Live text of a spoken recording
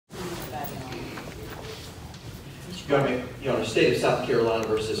Your Honor, State of South Carolina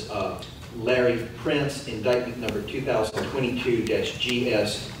versus Larry Prince, indictment number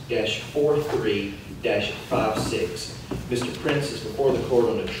 2022-GS-43-56. Mr. Prince is before the court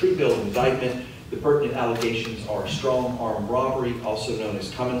on a true bill indictment. The pertinent allegations are strong armed robbery, also known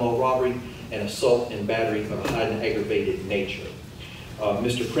as common law robbery, and assault and battery of a high and aggravated nature.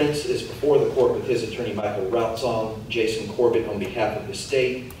 Mr. Prince is before the court with his attorney Michael Routzon, Jason Corbett on behalf of the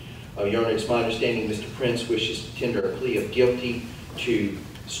state. Your Honor, it's my understanding Mr. Prince wishes to tender a plea of guilty to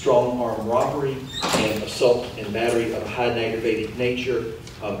strong armed robbery and assault and battery of a high and aggravated nature,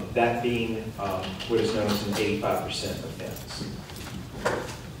 that being what is known as an 85% offense.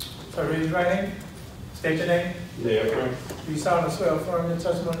 So raise your right hand. State your name. Yeah, correct. Do you solemnly swear or affirm your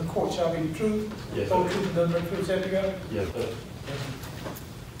testimony in the court shall be the truth? Yes, Whole sir. truth and nothing but the truth, said together? Yes, sir.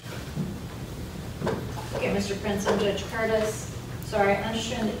 Okay, Mr. Prince, I'm Judge Curtis. Sorry, I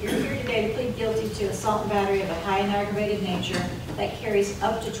understand that you're here today to plead guilty to assault and battery of a high and aggravated nature that carries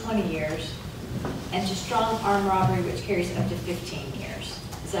up to 20 years, and to strong armed robbery, which carries up to 15 years.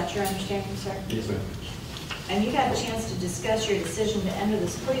 Is that your understanding, sir? Yes, ma'am. And you've had a chance to discuss your decision to enter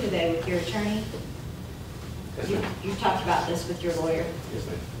this plea today with your attorney? Yes, ma'am. You've talked about this with your lawyer? Yes,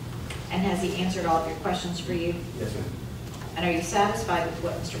 ma'am. And has he answered all of your questions for you? Yes, ma'am. And are you satisfied with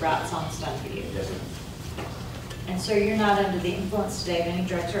what Mr. Routzon's done for you? Yes, ma'am. And so you're not under the influence today of any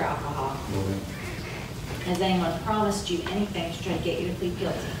drugs or alcohol? No, ma'am. Has anyone promised you anything to try to get you to plead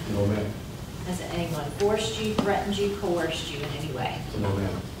guilty? No, ma'am. Has anyone forced you, threatened you, coerced you in any way? No,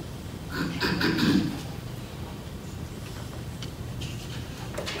 ma'am.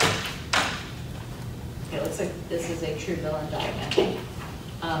 Okay, it looks like this is a true bill indictment.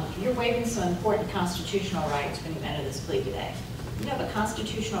 You're waiving some important constitutional rights when you enter this plea today. You have a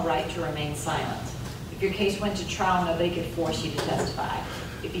constitutional right to remain silent. If your case went to trial, nobody could force you to testify.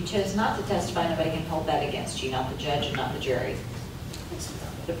 If you chose not to testify, nobody can hold that against you, not the judge and not the jury.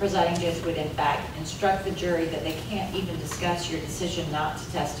 The presiding judge would in fact instruct the jury that they can't even discuss your decision not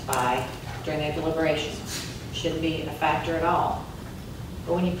to testify during their deliberations. Shouldn't be a factor at all.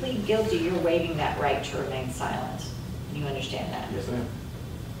 But when you plead guilty, you're waiving that right to remain silent. You understand that? Yes, ma'am.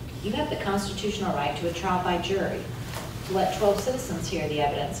 You have the constitutional right to a trial by jury, to let 12 citizens hear the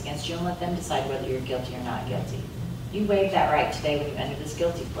evidence against you and let them decide whether you're guilty or not guilty. You waive that right today when you enter this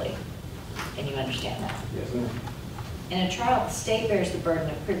guilty plea, and you understand that. Yes, ma'am. In a trial, the state bears the burden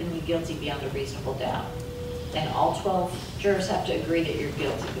of proving you guilty beyond a reasonable doubt, and all 12 jurors have to agree that you're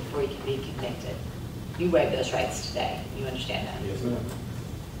guilty before you can be convicted. You waive those rights today. You understand that? Yes, ma'am.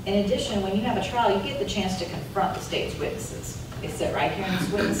 In addition, when you have a trial, you get the chance to confront the state's witnesses. They sit right here in this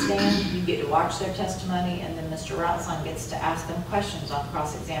witness stand, you get to watch their testimony, and then Mr. Routzon gets to ask them questions on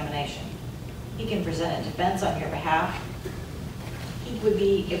cross-examination. He can present a defense on your behalf. He would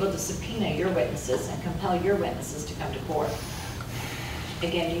be able to subpoena your witnesses and compel your witnesses to come to court.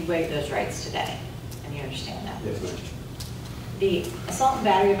 Again, you waive those rights today, and you understand that. Yes, ma'am. The assault and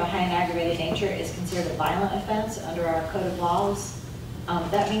battery of a high and aggravated nature is considered a violent offense under our code of laws.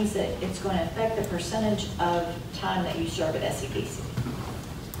 That means that it's going to affect the percentage of time that you serve at SEBC.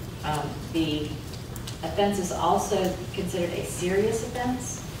 The offense is also considered a serious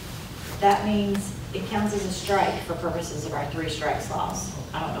offense. That means it counts as a strike for purposes of our 3 strikes laws.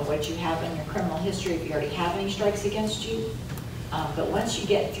 I don't know what you have in your criminal history, if you already have any strikes against you, but once you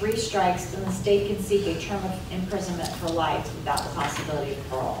get 3 strikes, then the state can seek a term of imprisonment for life without the possibility of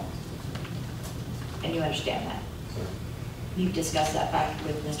parole. And you understand that? Sir. You've discussed that fact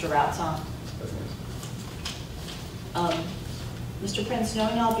with Mr. Routzon. Yes, ma'am. Mr. Prince,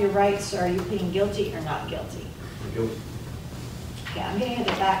 knowing all of your rights, are you pleading guilty or not guilty? I'm guilty. Okay, I'm going to hear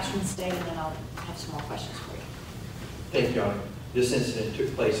the facts from the state, and then I'll have some more questions for you. Thank you, Your Honor. This incident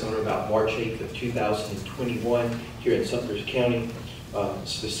took place on or about March 8th of 2021 here in Sumter County,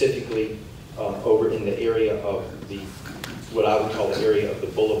 specifically over in the area of what I would call the area of the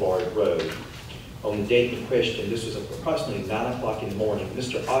Boulevard Road. On the date in question, this was approximately 9 o'clock in the morning.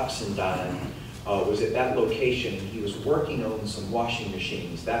 Mr. Oxendine was at that location, and he was working on some washing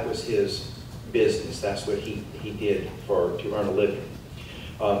machines. That was his business. That's what he did to earn a living.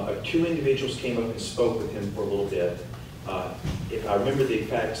 2 individuals came up and spoke with him for a little bit. If I remember the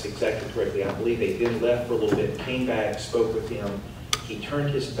facts exactly correctly, I believe they then left for a little bit, came back, spoke with him. He turned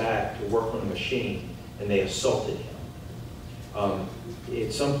his back to work on a machine, and they assaulted him.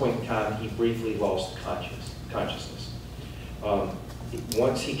 At some point in time, he briefly lost consciousness.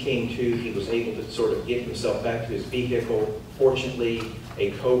 Once he came to, he was able to sort of get himself back to his vehicle. Fortunately,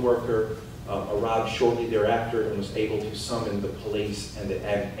 a co-worker arrived shortly thereafter and was able to summon the police and the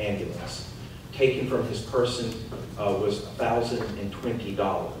ambulance. Taken from his person was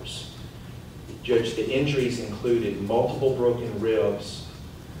 $1,020. Judge, the injuries included multiple broken ribs,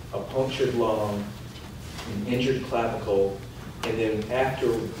 a punctured lung, an injured clavicle, and then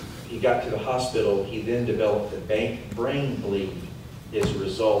after he got to the hospital, he then developed a brain bleed as a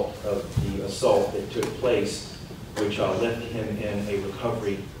result of the assault that took place, which left him in a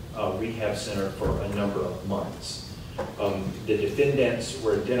recovery rehab center for a number of months. The defendants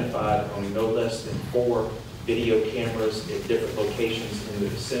were identified on no less than 4 video cameras at different locations in the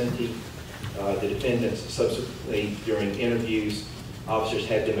vicinity. The defendants subsequently, during interviews, officers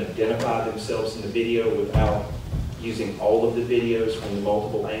had them identify themselves in the video without using all of the videos from the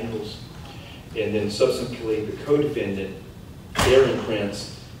multiple angles. And then subsequently, the co-defendant, Darren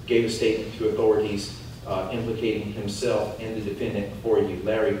Prince, gave a statement to authorities implicating himself and the defendant before you,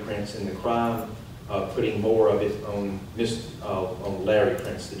 Larry Prince, in the crime, putting more of it on Larry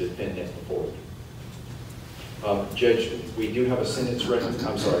Prince, the defendant, before you. Judge, we do have a sentence record.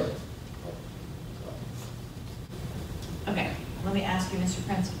 I'm sorry. Okay, let me ask you, Mr.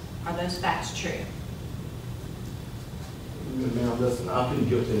 Prince, are those facts true? Man, listen, I plead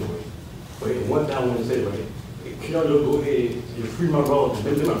guilty anyway. But one thing I want to say, right, can y'all just go ahead and free my brother,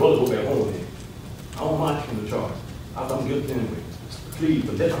 let my brother go back home then. I don't mind taking the charge. I'm guilty anyway. Please,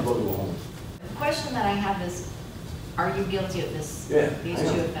 but let my brother go home. The question that I have is, are you guilty of this? Yeah, These I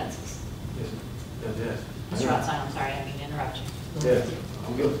am. 2 offenses? Yes. Mr. Rothstein, I'm sorry, I didn't mean to interrupt you. Yeah,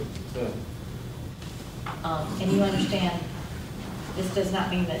 I'm guilty. Yeah. And you understand, this does not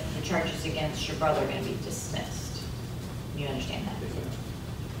mean that the charges against your brother are going to be dismissed. You understand that?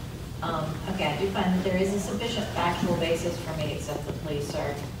 Okay, I do find that there is a sufficient factual basis for me to accept the plea,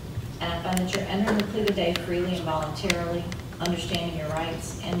 sir. And I find that you're entering the plea today freely and voluntarily, understanding your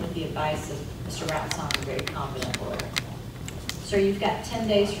rights, and with the advice of Mr. Rothstein, a very competent lawyer. Sir, you've got 10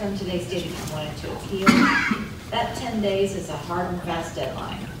 days from today's date if you wanted to appeal. That 10 days is a hard and fast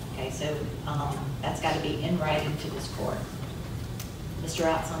deadline. Okay, so that's got to be in writing to this court. Mr.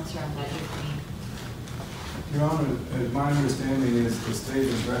 Rothstein, sir, I'm glad you're free. Your Honor, my understanding is the state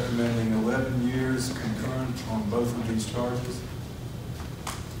is recommending 11 years concurrent on both of these charges.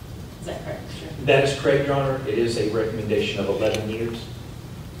 Is that correct, sir? That is correct, Your Honor. It is a recommendation of 11 years.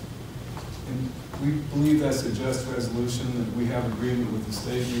 And we believe that's a just resolution, that we have agreement with the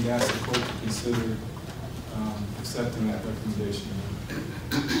state. We'd ask the court to consider accepting that recommendation.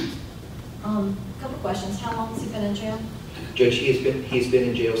 Couple questions. How long has he been in jail? Judge, he's been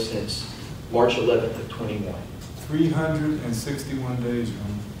in jail since March 11th of 21. 361 days, Your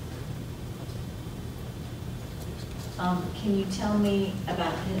Honor. Can you tell me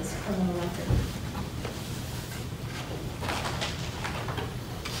about his criminal record?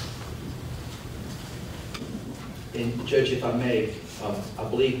 And Judge, if I may, I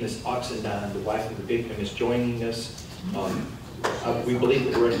believe Ms. Oxendine, the wife of the victim, is joining us. We believe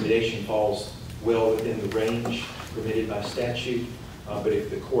that the recommendation falls well within the range permitted by statute, but if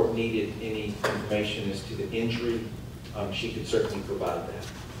the court needed any information as to the injury, she could certainly provide that.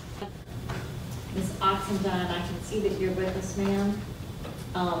 Ms. Oxendine, I can see that you're with us, ma'am.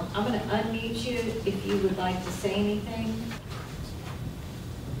 I'm going to unmute you if you would like to say anything.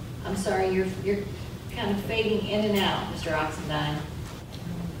 I'm sorry, you're kind of fading in and out, Mr. Oxendine.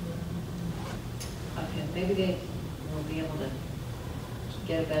 Okay, maybe they will be able to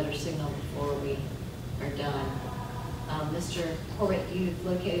get a better signal before we are done. Mr. Corbett, you've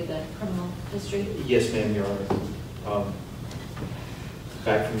located the criminal history? Yes, ma'am, Your Honor.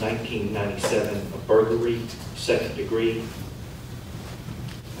 Back from 1997, a burglary, 2nd degree.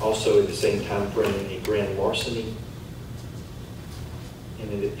 Also at the same time frame, a grand larceny.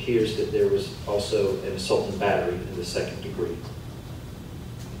 And it appears that there was also an assault and battery in the 2nd degree.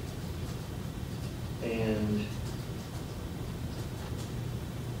 And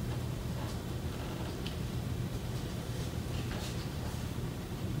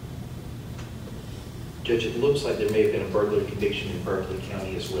Judge, it looks like there may have been a burglary conviction in Berkeley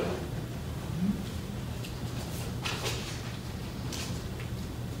County as well.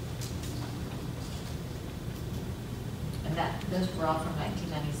 And those were all from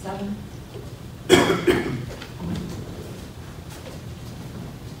 1997?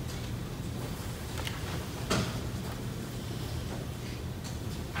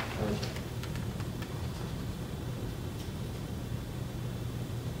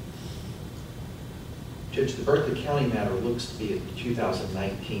 Judge, the Berkeley County matter looks to be a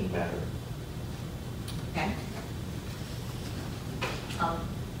 2019 matter. Okay.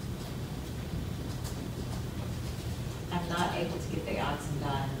 I'm not able to get the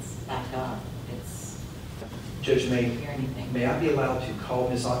Oxendines back up. It's Judge, hear anything. may I be allowed to call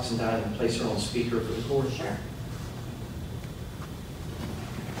Ms. Oxendine and place her on speaker for the court? Sure.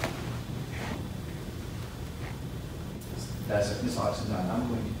 That's Ms. Oxendine, I'm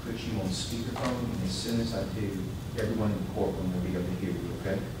going to put you on speakerphone, and as soon as I do, everyone in the courtroom will be able to hear you,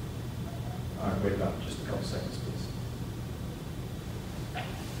 okay? All right, wait about just a couple seconds, please.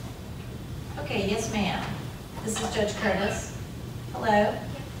 Okay, yes, ma'am. This is Judge Curtis. Hello?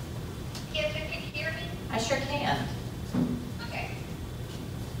 Yes, you can hear me? I sure can. Okay.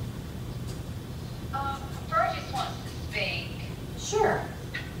 Burgess wants to speak. Sure.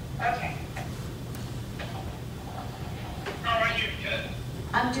 Okay. How are you? Good.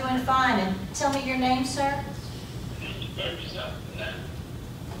 I'm doing fine, and tell me your name, sir? Mr. Burgess up there.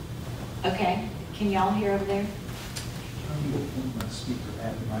 Okay, can y'all hear over there? I'm going to point my speaker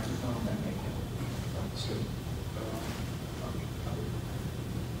at the microphone, that may help. So,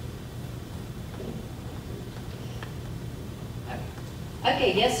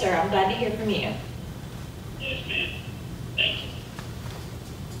 Okay, yes, sir, I'm glad to hear from you. Yes, ma'am. Thank you.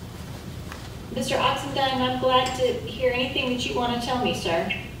 Mr. Oxendine, I'm glad to hear anything that you want to tell me,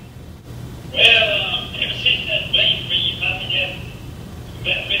 sir. Well, ever since that blame for you, I've been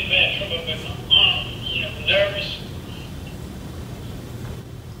having bad trouble with my arm, nervous.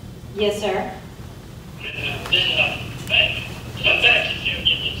 Yes, sir. And then my back is still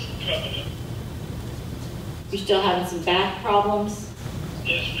getting some trouble. You're still having some back problems?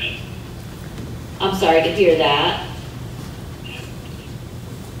 Yes, ma'am. I'm sorry to hear that.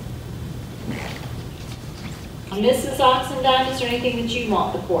 Mrs. Oxendine, is there anything that you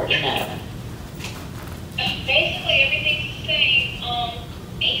want the court to know? Basically, everything's the same.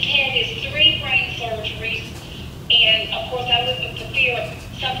 He's had his 3 brain surgeries, and of course, I live with the fear of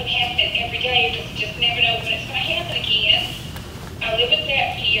something happening every day because you just never know when it's going to happen again. I live with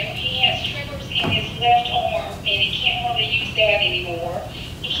that fear. He has tremors in his left arm, and he can't hardly use that anymore.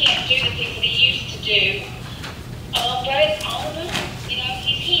 He can't do the things that he used to do. But all in all,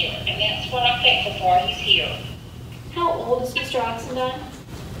 he's here, and that's what I'm thankful for. He's here. How old is Mr. Oxendine?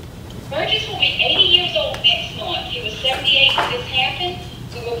 Burgess will be 80 years old next month. He was 78 when this happened.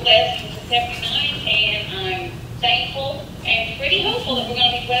 We were blessed he was 79, and I'm thankful and pretty hopeful that we're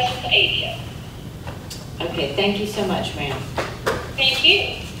going to be blessed with the 80th. Okay, thank you so much, ma'am. Thank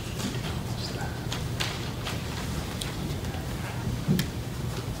you.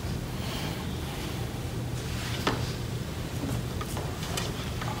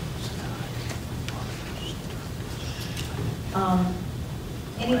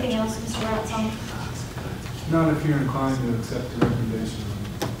 Anything else, Mr. Ratson? Not if you're inclined to accept the recommendation.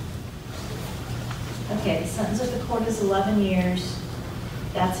 Okay, the sentence of the court is 11 years.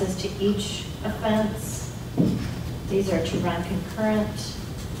 That says to each offense. These are to run concurrent,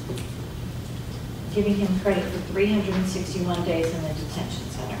 giving him credit for 361 days in the detention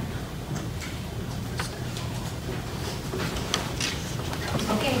center.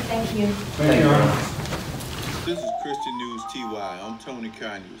 Okay, thank you. Thank you, Your Honor. This is Christian News TY. I'm Tony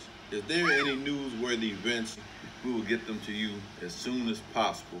Conyers. If there are any newsworthy events, we will get them to you as soon as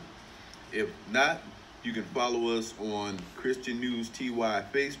possible. If not, you can follow us on Christian News TY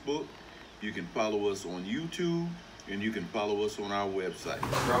Facebook. You can follow us on YouTube, and you can follow us on our website.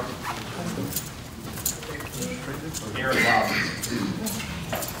 Aaron Robinson.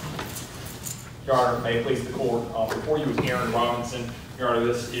 Your Honor, may it please the court, before you is Aaron Robinson. Your Honor,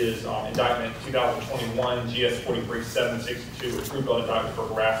 this is indictment 2021 GS 43762, a true blood indictment for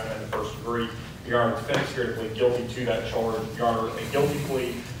harassment in the first degree. Your Honor, the defendant is here to plead guilty to that charge. Your Honor, a guilty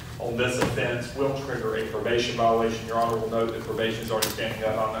plea on this offense will trigger a probation violation. Your Honor will note that probation is already standing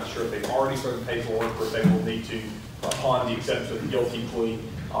up. I'm not sure if they've already started paperwork or if they will need to upon the acceptance of the guilty plea.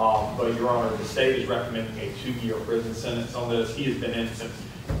 But Your Honor, the state is recommending a 2-year prison sentence on this. He has been in since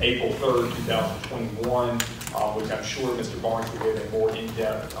April 3rd, 2021, which I'm sure Mr. Barnes will give a more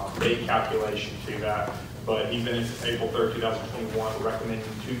in-depth date calculation to that. But he's been in since April 3rd, 2021. We're recommending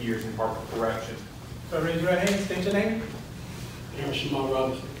 2 years in Department of Corrections. So raise your right hand, state your name. Aaron Shimon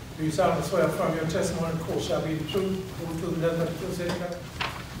Robinson. Do you solemnly swear from your testimony in court shall be the truth, the whole truth, and nothing but the truth, say so?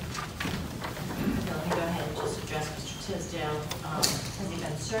 Let me go ahead and just address Mr. Tisdale. Has he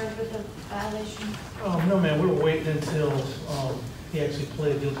been served with a violation? No, ma'am, we were waiting until he actually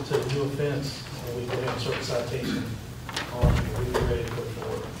pled guilty to the new offense, and we put him certain citation. We were ready to go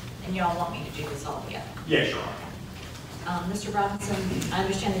forward. And y'all want me to do this all together? Yes, Your Honor. Mr. Robinson, I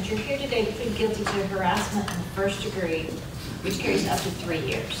understand that you're here today to plead guilty to harassment in the first degree, which carries up to 3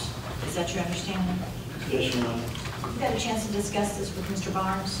 years. Is that your understanding? Yes, Your Honor. You've had a chance to discuss this with Mr.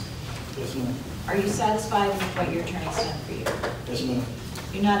 Barnes. Yes, ma'am. Are you satisfied with what your attorney's done for you? Yes, ma'am.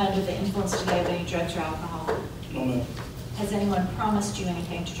 You're not under the influence today of any drugs or alcohol? No, ma'am. Has anyone promised you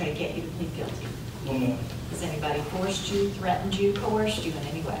anything to try to get you to plead guilty? No, ma'am. Has anybody forced you, threatened you, coerced you in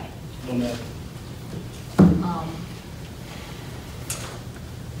any way? No, ma'am.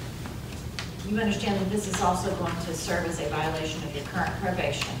 You understand that this is also going to serve as a violation of your current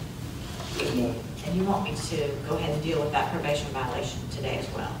probation. Yes, ma'am. And you want me to go ahead and deal with that probation violation today as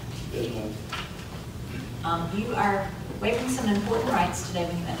well. Yes, ma'am. You are waiving some important rights today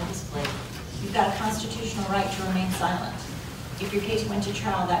when you enter this plea. You've got a constitutional right to remain silent. If your case went to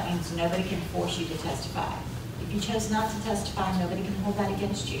trial, that means nobody can force you to testify. If you chose not to testify, nobody can hold that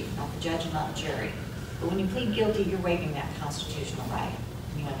against you, not the judge and not the jury. But when you plead guilty, you're waiving that constitutional right.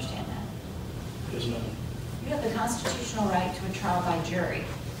 You understand that? Yes, ma'am. You have the constitutional right to a trial by jury,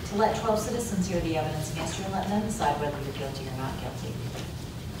 to let 12 citizens hear the evidence against you and let them decide whether you're guilty or not guilty.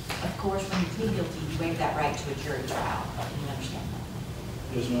 Of course, when you plead guilty, you waive that right to a jury trial. You understand that?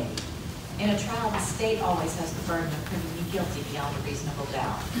 Yes, ma'am. In a trial, the state always has the burden of proving you guilty beyond a reasonable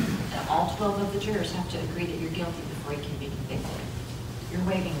doubt. And all 12 of the jurors have to agree that you're guilty before you can be convicted. You're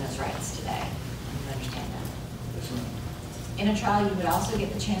waiving those rights today. You understand that? Yes, ma'am. In a trial, you would also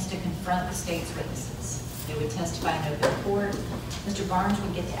get the chance to confront the state's witnesses. They would testify in open court. Mr. Barnes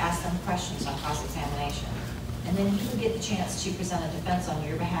would get to ask them questions on cross-examination. And then he would get the chance to present a defense on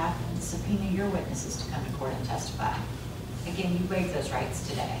your behalf and to subpoena your witnesses to come to court and testify. Again, you waive those rights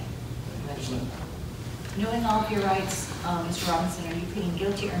today. You understand? Knowing all of your rights, Mr. Robinson, are you pleading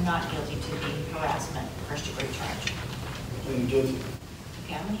guilty or not guilty to the harassment first-degree charge? Pleading guilty.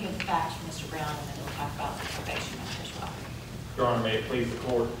 Okay, I'm going to hear the facts from Mr. Brown, and then we'll talk about the probation matter as well. Your Honor, may it please the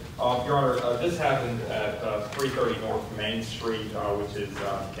court. Your Honor, this happened at 330 North Main Street, which is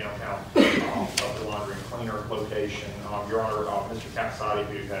downtown the laundry and cleaner location. Your Honor, Mr. Capsati,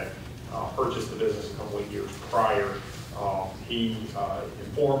 who had purchased the business a couple of years prior, he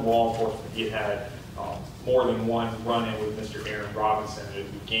informed law enforcement he had more than one run-in with Mr. Aaron Robinson. It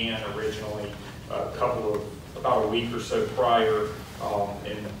began originally about a week or so prior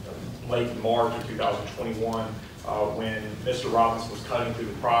in late March of 2021. When Mr. Robinson was cutting through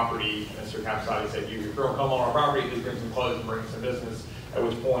the property, Mr. Capsati said, "You're going to come on our property, please bring some clothes and bring some business." At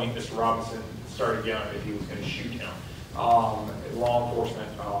which point, Mr. Robinson started yelling that he was going to shoot him. Law enforcement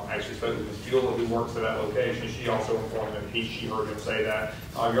actually spoke with Ms. Buell, who works at that location. She also informed him that she heard him say that.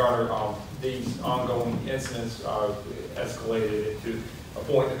 Your Honor, these ongoing incidents escalated to a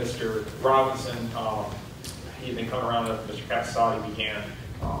point that Mr. Robinson, he had been coming around after Mr. Capsati began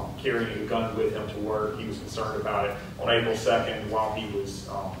carrying a gun with him to work. He was concerned about it. On April 2nd, while he was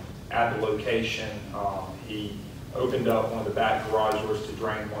at the location, he opened up one of the back garage doors to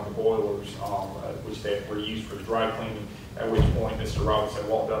drain one of the boilers, which they were used for the dry cleaning, at which point Mr. Robinson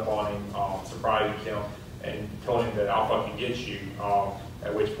walked up on him, surprised him, and told him that "I'll fucking get you."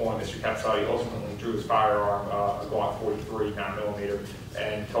 At which point Mr. Capsati ultimately drew his firearm, a Glock 43 9mm,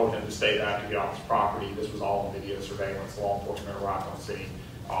 and told him to stay back and get off his property. This was all on video surveillance. Law enforcement arrived on scene,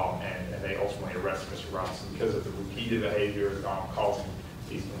 and they ultimately arrested Mr. Robinson because of the repeated behavior causing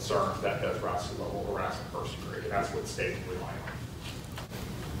these concerns. That does rise to the level of harassment first degree, and that's what the state is relying on.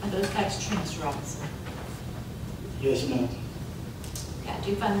 Are those facts true, Mr. Robinson? Yes, ma'am. Okay, I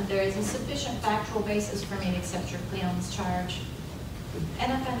do find that there is a sufficient factual basis for me to accept your plea on this charge.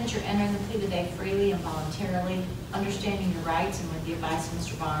 And I find that you're entering the plea today freely and voluntarily, understanding your rights and with the advice of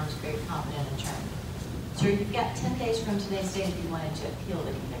Mr. Barnes, very competent attorney. Sir, you've got 10 days from today's date if you wanted to appeal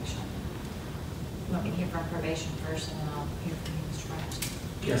the conviction. You want me to hear from probation first, and then I'll hear from you, Mr. Robinson?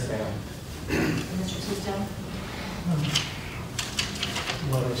 Yes, ma'am. And Mr. Tisdale?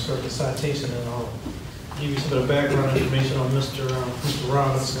 I'm going to serve the citation, and I'll give you some of the background information on Mr.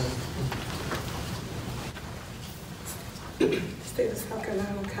 Robinson. State of South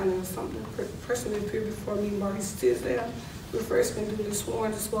Carolina, County of Sumter, personally appeared before me, Maurice Tisdale, who first been duly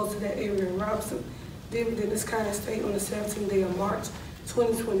sworn, disposed of that area in Robinson, did within this county state on the 17th day of March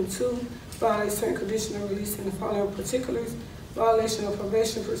 2022, violated certain conditional release in the following particulars: violation of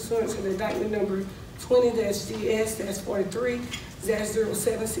probation pursuant to the indictment number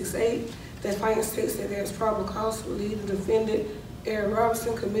 20-GS-43-0768, that finding states that there is probable cause to believe the defendant, Aaron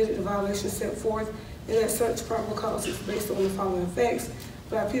Robinson, committed the violation set forth, and that such probable cause is based on the following facts.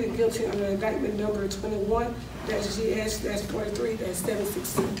 But I pleaded guilty under indictment number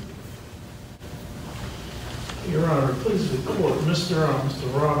 21-GS-43-716. Your Honor, please report. Mr.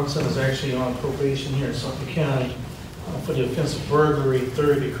 Robinson is actually on probation here in Sumter County for the offense of burglary,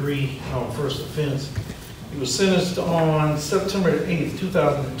 3rd degree, first offense. He was sentenced on September 8th,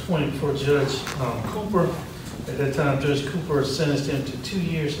 2020 before Judge Cooper. At that time, Judge Cooper sentenced him to 2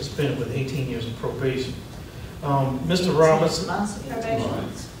 years suspended with 18 years of probation. Mr. Robinson. I'm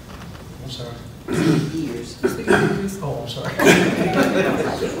sorry. 2 years. Oh, I'm sorry.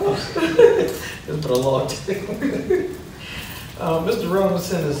 It's been a long time. Mr.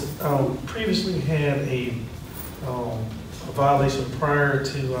 Robinson has previously had a violation prior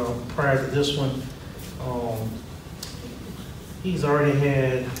to this one. He's already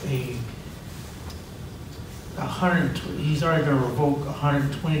had he's already going to revoke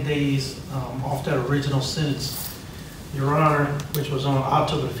 120 days off that original sentence, Your Honor, which was on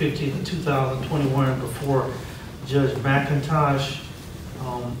October 15th of 2021 before Judge McIntosh.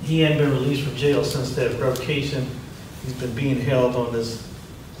 He hadn't been released from jail since that revocation. He's been being held on this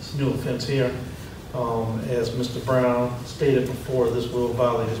new offense here. As Mr. Brown stated before, this will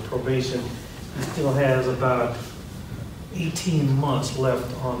violate his probation. He still has about 18 months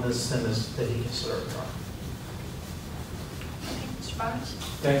left on this sentence that he can serve. Mr. Barnes?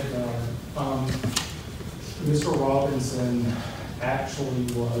 Thank you, Your Honor. Mr. Robinson actually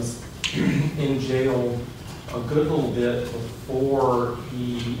was in jail a good little bit before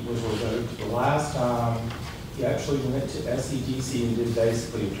he was revoked. The last time, he actually went to SEDC and did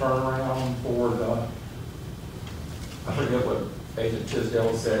basically a turnaround for the, I forget what Agent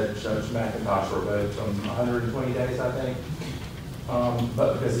Tisdale said, Judge McIntosh revoked him 120 days, I think.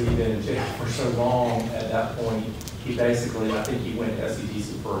 But because he'd been in jail for so long, at that point, he basically, I think he went to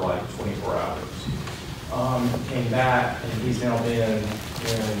SEDC for like 24 hours. Came back, and he's now been in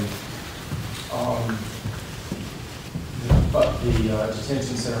the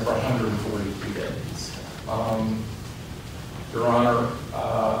detention center for 142 days. Your Honor,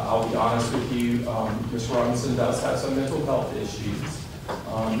 I'll be honest with you, Mr. Robinson does have some mental health issues.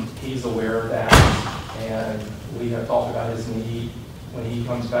 He's aware of that, and we have talked about his need when he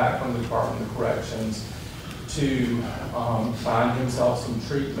comes back from the Department of Corrections to find himself some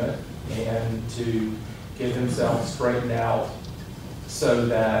treatment and to get himself straightened out so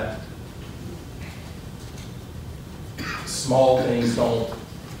that small things don't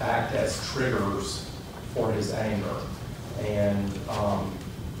act as triggers for his anger. And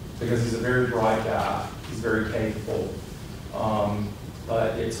because he's a very bright guy, he's very capable,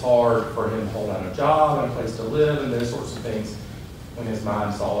 but it's hard for him to hold down a job and a place to live and those sorts of things when his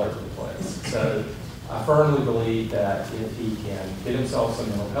mind's all over the place. So I firmly believe that if he can get himself some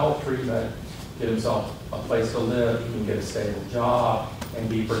mental health treatment, get himself a place to live, he can get a stable job and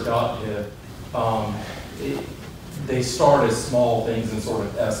be productive. They start as small things and sort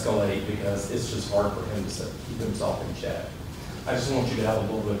of escalate because it's just hard for him to keep himself in check. I just want you to have a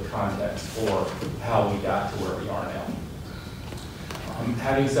little bit of context for how we got to where we are now.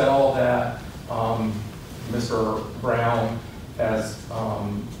 Having said all that, Mr. Brown has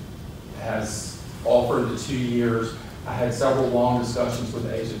offered the 2 years. I had several long discussions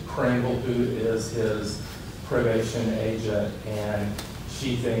with Agent Kringle, who is his probation agent, and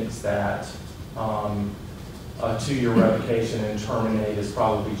she thinks that a 2-year revocation and terminate is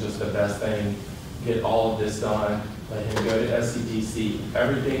probably just the best thing. Get all of this done, let him go to SCDC,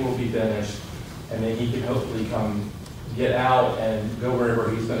 everything will be finished, and then he can hopefully come get out and go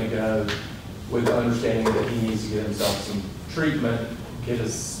wherever he's going to go with the understanding that he needs to get himself some treatment, get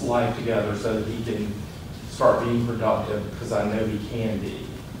his life together so that he can start being productive, because I know he can be.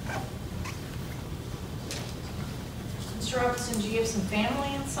 Mr. Robinson, do you have some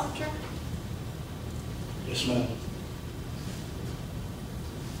family in Sumter? Yes, ma'am.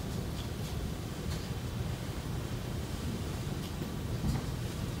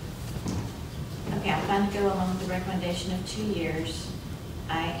 Okay, I'm going to go along with the recommendation of 2 years.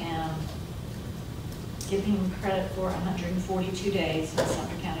 I am giving him credit for 142 days in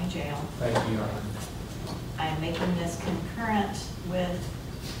Sumter County Jail. Thank you, Your Honor. I am making this concurrent with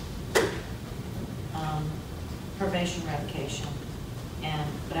probation revocation. And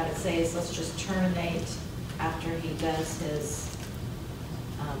what I would say is let's just terminate after he does his,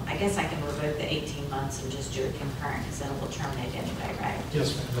 I guess I can revoke the 18 months and just do it concurrent because then it will terminate anyway, right?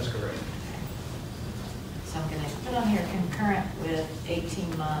 Yes, ma'am, that's correct. Okay. So I'm going to put on here concurrent with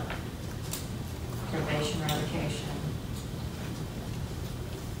 18-month probation revocation.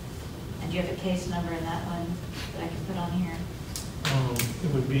 And do you have a case number in that one that I can put on here?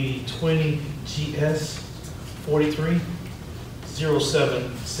 It would be 20 GS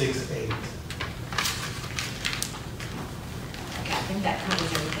 430768. Okay, I think that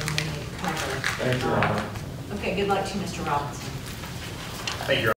covers everything we need to cover. Thank you, Your Honor. Okay, good luck to you, Mr. Robinson. Thank you.